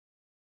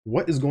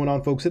What is going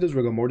on, folks? It is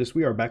Rigor Mortis.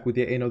 We are back with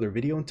yet another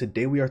video, and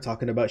today we are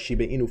talking about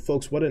Shiba Inu.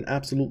 Folks, what an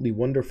absolutely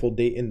wonderful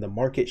day in the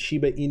market.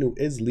 Shiba Inu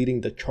is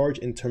leading the charge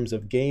in terms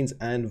of gains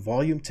and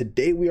volume.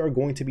 Today we are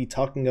going to be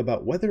talking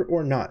about whether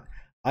or not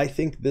I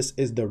think this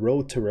is the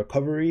road to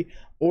recovery,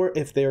 or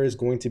if there is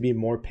going to be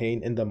more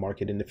pain in the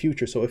market in the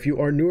future. So if you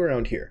are new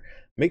around here,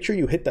 make sure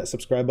you hit that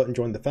subscribe button,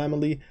 join the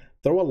family,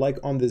 throw a like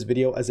on this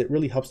video as it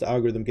really helps the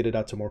algorithm get it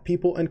out to more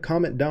people, and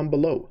comment down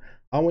below.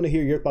 I want to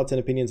hear your thoughts and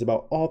opinions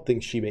about all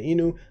things Shiba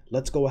Inu.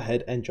 Let's go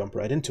ahead and jump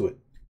right into it.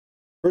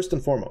 First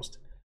and foremost,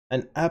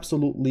 an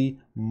absolutely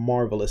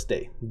marvelous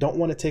day. Don't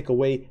want to take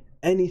away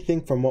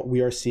anything from what we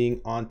are seeing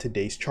on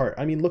today's chart.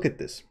 I mean, look at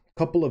this. A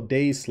couple of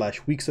days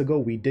 / weeks ago,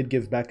 we did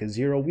give back a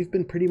zero. We've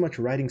been pretty much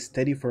riding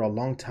steady for a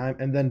long time,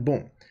 and then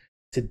boom,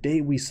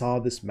 today we saw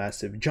this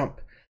massive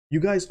jump. You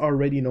guys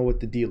already know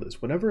what the deal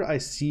is. Whenever I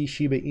see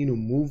Shiba Inu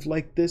move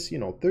like this,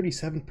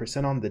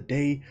 37% on the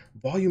day,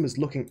 volume is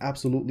looking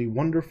absolutely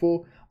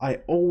wonderful,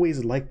 I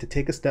always like to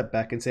take a step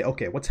back and say,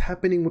 okay, what's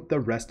happening with the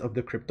rest of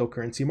the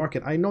cryptocurrency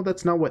market? I know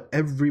that's not what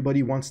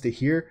everybody wants to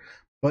hear,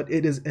 but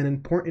it is an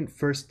important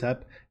first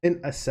step in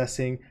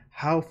assessing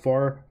how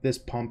far this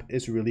pump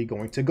is really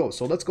going to go.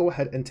 So let's go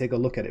ahead and take a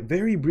look at it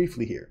very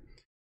briefly here.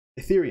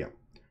 Ethereum,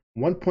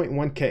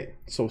 1.1K,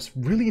 so it's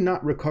really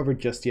not recovered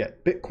just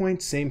yet.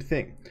 Bitcoin, same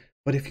thing.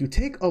 But if you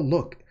take a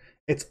look,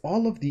 it's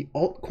all of the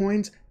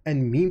altcoins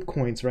and meme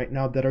coins right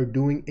now that are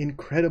doing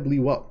incredibly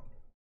well.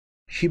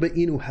 Shiba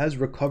Inu has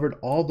recovered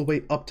all the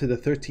way up to the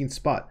 13th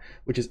spot,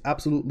 which is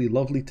absolutely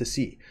lovely to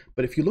see.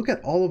 But if you look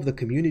at all of the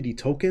community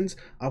tokens,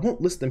 I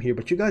won't list them here,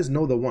 but you guys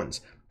know the ones.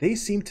 They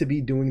seem to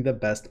be doing the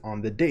best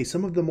on the day,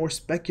 some of the more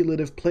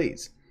speculative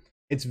plays.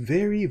 It's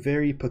very,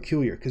 very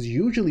peculiar because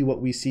usually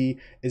what we see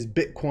is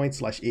Bitcoin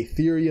 /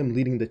 Ethereum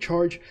leading the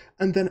charge.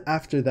 And then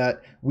after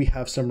that, we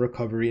have some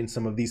recovery in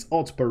some of these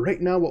alts. But right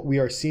now, what we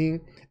are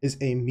seeing is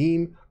a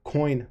meme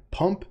coin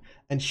pump,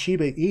 and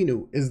Shiba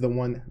Inu is the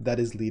one that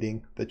is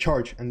leading the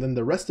charge. And then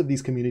the rest of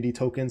these community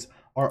tokens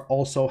are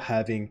also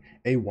having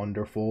a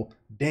wonderful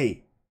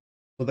day.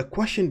 So the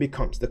question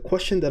becomes, the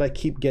question that I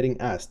keep getting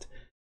asked,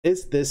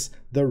 is this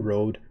the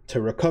road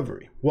to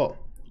recovery? Well,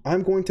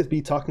 I'm going to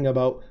be talking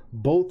about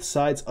both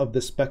sides of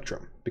the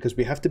spectrum because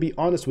we have to be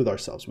honest with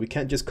ourselves. We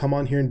can't just come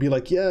on here and be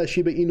like, yeah,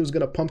 Shiba Inu is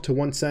going to pump to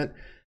 1 cent.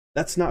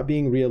 That's not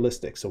being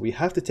realistic. So we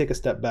have to take a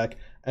step back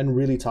and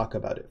really talk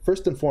about it.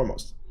 First and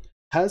foremost,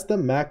 has the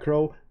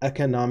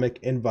macroeconomic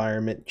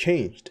environment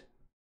changed?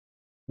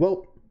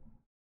 Well,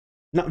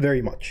 not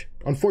very much,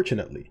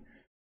 unfortunately.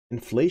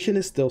 Inflation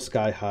is still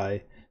sky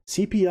high.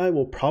 CPI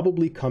will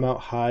probably come out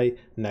high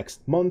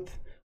next month.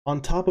 On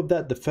top of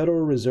that, the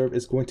Federal Reserve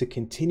is going to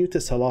continue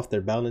to sell off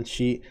their balance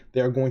sheet.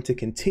 They are going to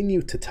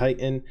continue to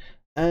tighten.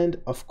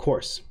 And of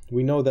course,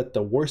 we know that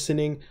the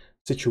worsening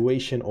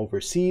situation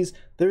overseas,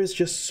 there is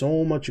just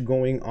so much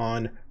going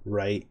on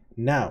right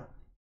now.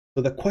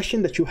 So the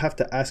question that you have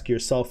to ask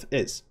yourself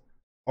is,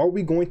 are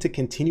we going to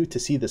continue to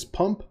see this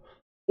pump,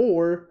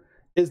 or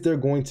is there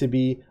going to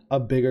be a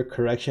bigger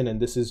correction and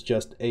this is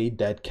just a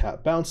dead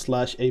cat bounce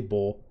 / a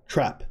bull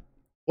trap?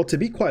 Well, to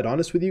be quite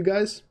honest with you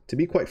guys, to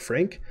be quite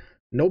frank,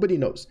 nobody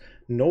knows.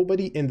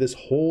 Nobody in this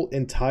whole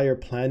entire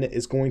planet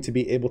is going to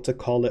be able to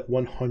call it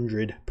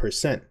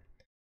 100%.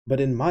 But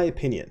in my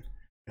opinion,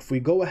 if we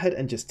go ahead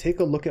and just take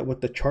a look at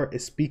what the chart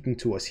is speaking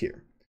to us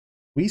here,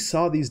 we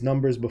saw these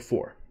numbers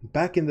before.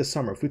 Back in the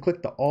summer, if we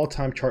click the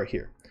all-time chart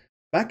here,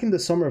 back in the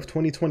summer of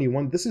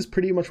 2021, this is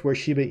pretty much where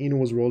Shiba Inu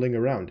was rolling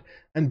around.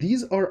 And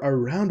these are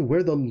around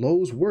where the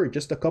lows were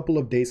just a couple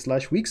of days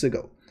 / weeks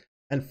ago.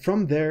 And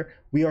from there,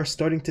 we are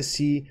starting to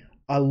see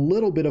a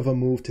little bit of a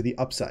move to the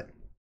upside.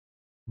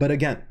 But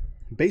again,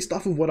 based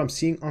off of what I'm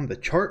seeing on the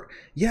chart,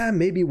 yeah,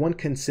 maybe one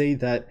can say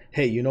that,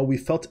 hey, we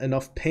felt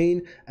enough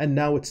pain and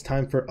now it's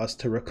time for us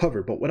to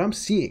recover. But what I'm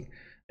seeing,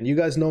 and you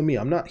guys know me,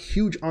 I'm not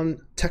huge on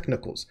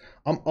technicals.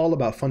 I'm all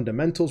about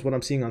fundamentals, what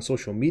I'm seeing on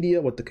social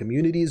media, what the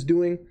community is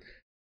doing.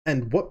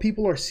 And what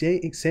people are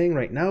saying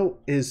right now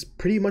is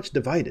pretty much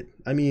divided.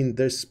 I mean,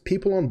 there's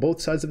people on both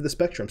sides of the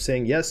spectrum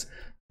saying, yes,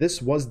 this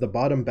was the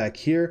bottom back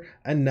here,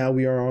 and now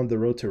we are on the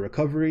road to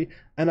recovery.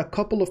 And a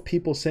couple of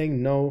people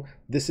saying, no,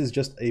 this is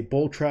just a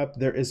bull trap.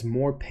 There is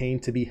more pain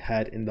to be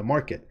had in the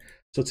market.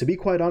 So to be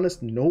quite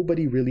honest,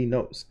 nobody really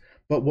knows.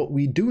 But what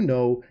we do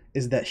know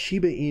is that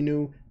Shiba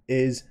Inu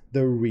is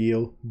the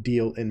real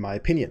deal, in my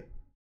opinion.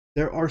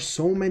 There are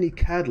so many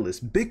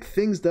catalysts, big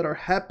things that are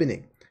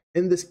happening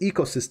in this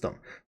ecosystem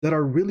that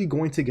are really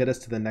going to get us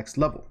to the next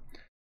level.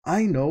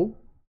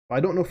 I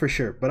don't know for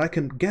sure, but I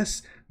can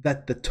guess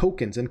that the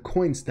tokens and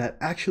coins that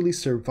actually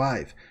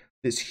survive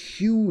this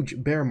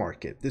huge bear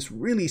market, this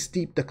really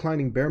steep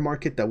declining bear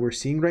market that we're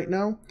seeing right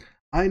now,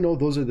 I know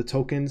those are the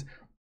tokens.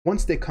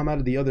 Once they come out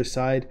of the other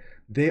side,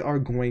 they are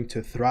going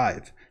to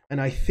thrive.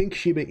 And I think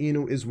Shiba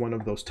Inu is one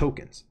of those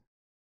tokens.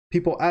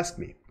 People ask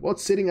me, well,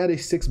 it's sitting at a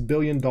 $6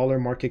 billion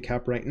market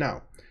cap right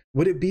now.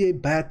 Would it be a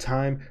bad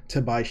time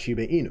to buy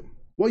Shiba Inu?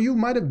 Well, you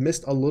might have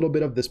missed a little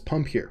bit of this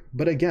pump here,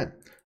 but again,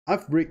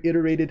 I've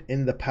reiterated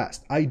in the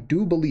past, I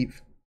do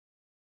believe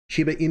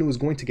Shiba Inu is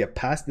going to get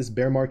past this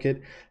bear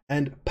market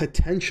and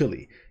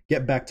potentially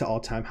get back to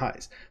all-time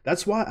highs.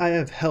 That's why I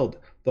have held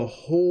the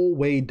whole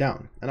way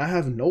down, and I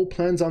have no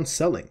plans on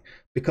selling,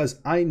 because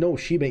I know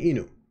Shiba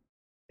Inu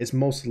is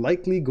most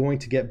likely going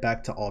to get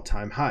back to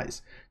all-time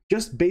highs,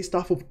 just based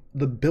off of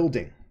the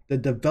building, the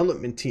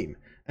development team,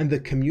 and the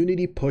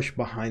community push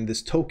behind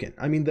this token.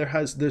 I mean,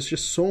 there's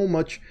just so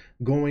much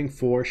going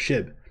for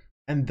SHIB,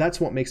 and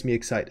that's what makes me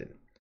excited.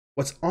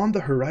 What's on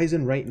the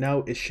horizon right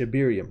now is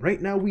Shibarium.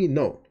 Right now we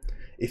know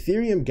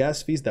Ethereum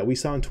gas fees that we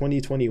saw in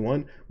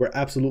 2021 were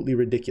absolutely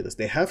ridiculous.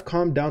 They have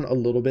calmed down a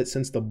little bit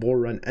since the bull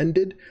run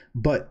ended,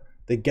 but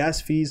the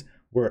gas fees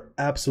were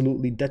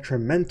absolutely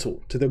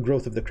detrimental to the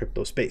growth of the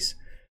crypto space.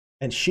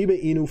 And Shiba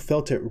Inu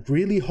felt it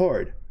really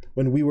hard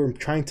when we were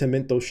trying to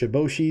mint those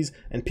Shiboshis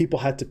and people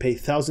had to pay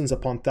thousands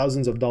upon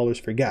thousands of dollars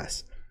for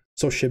gas.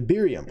 So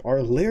Shibarium,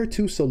 our layer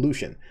 2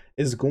 solution,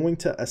 is going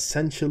to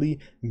essentially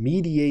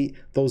mediate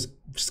those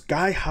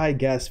sky-high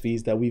gas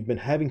fees that we've been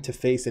having to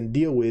face and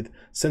deal with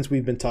since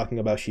we've been talking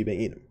about Shiba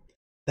Inu.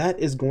 That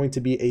is going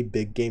to be a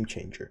big game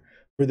changer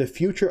for the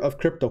future of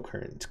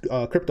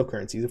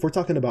cryptocurrencies. If we're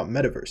talking about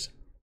metaverse,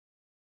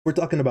 if we're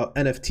talking about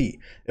NFT,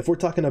 if we're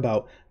talking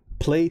about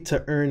play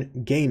to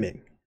earn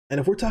gaming, and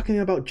if we're talking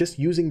about just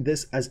using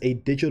this as a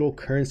digital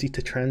currency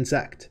to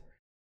transact,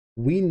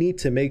 we need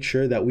to make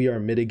sure that we are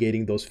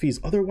mitigating those fees.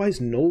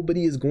 Otherwise,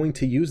 nobody is going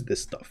to use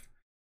this stuff.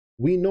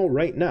 We know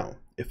right now,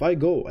 if I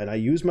go and I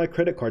use my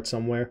credit card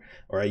somewhere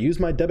or I use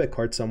my debit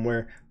card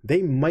somewhere,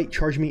 they might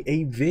charge me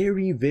a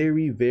very,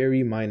 very,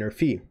 very minor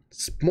fee.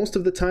 Most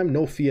of the time,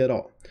 no fee at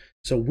all.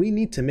 So we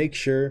need to make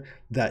sure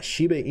that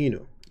Shiba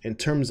Inu, in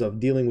terms of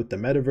dealing with the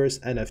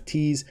metaverse,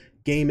 NFTs,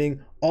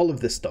 gaming, all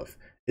of this stuff,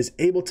 is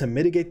able to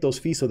mitigate those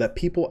fees so that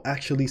people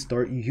actually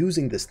start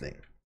using this thing.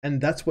 And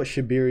that's what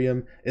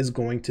Shibarium is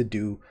going to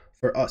do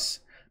for us.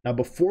 Now,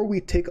 before we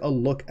take a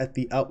look at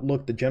the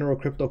outlook, the general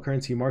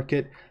cryptocurrency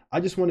market, I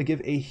just want to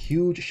give a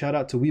huge shout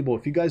out to Webull.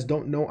 If you guys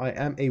don't know, I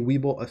am a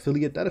Webull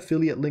affiliate. That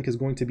affiliate link is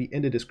going to be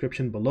in the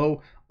description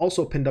below,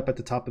 also pinned up at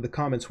the top of the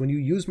comments. When you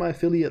use my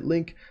affiliate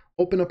link,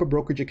 open up a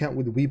brokerage account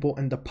with Webull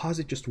and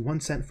deposit just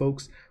 1 cent,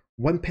 folks.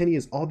 1 penny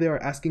is all they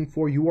are asking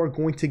for. You are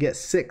going to get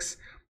 6.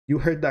 You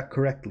heard that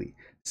correctly.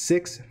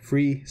 6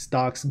 free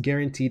stocks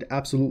guaranteed,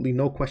 absolutely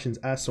no questions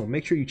asked. So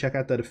make sure you check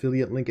out that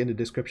affiliate link in the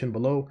description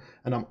below,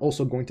 and I'm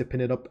also going to pin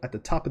it up at the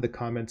top of the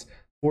comments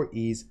for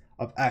ease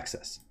of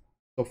access.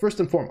 So first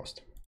and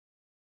foremost,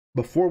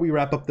 before we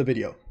wrap up the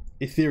video,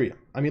 Ethereum.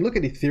 I mean, look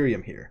at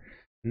Ethereum here,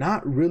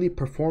 not really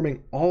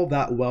performing all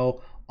that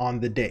well on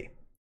the day.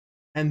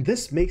 And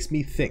this makes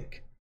me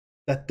think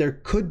that there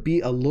could be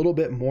a little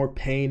bit more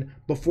pain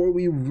before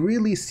we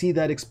really see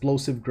that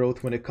explosive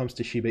growth when it comes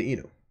to Shiba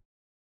Inu.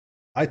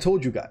 I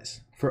told you guys,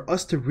 for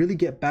us to really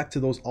get back to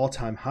those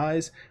all-time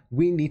highs,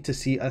 we need to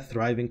see a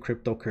thriving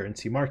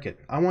cryptocurrency market.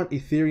 I want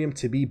Ethereum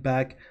to be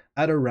back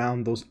at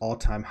around those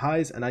all-time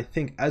highs, and I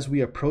think as we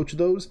approach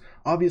those,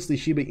 obviously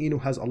Shiba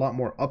Inu has a lot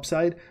more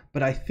upside,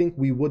 but I think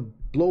we would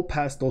blow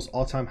past those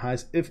all-time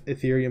highs if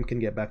Ethereum can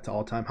get back to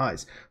all-time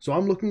highs. So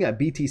I'm looking at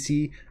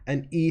BTC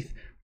and ETH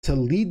to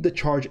lead the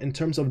charge in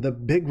terms of the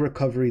big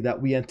recovery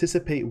that we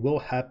anticipate will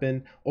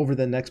happen over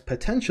the next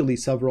potentially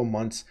several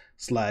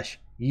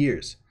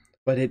months/years.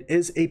 But it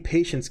is a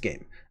patience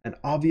game, and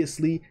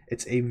obviously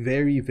it's a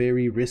very,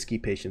 very risky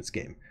patience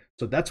game.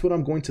 So that's what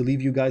I'm going to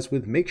leave you guys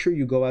with. Make sure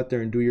you go out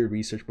there and do your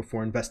research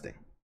before investing.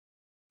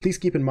 Please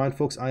keep in mind,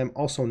 folks, I am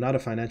also not a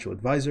financial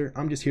advisor.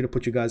 I'm just here to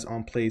put you guys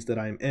on plays that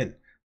I am in.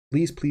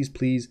 Please, please,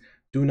 please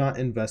do not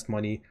invest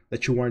money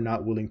that you are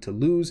not willing to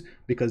lose,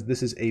 because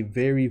this is a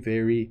very,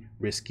 very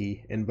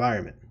risky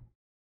environment.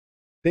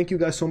 Thank you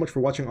guys so much for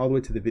watching all the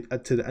way to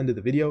the end of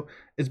the video.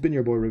 It's been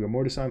your boy Rigor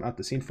Mortis. I'm out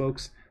the scene,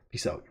 folks.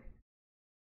 Peace out.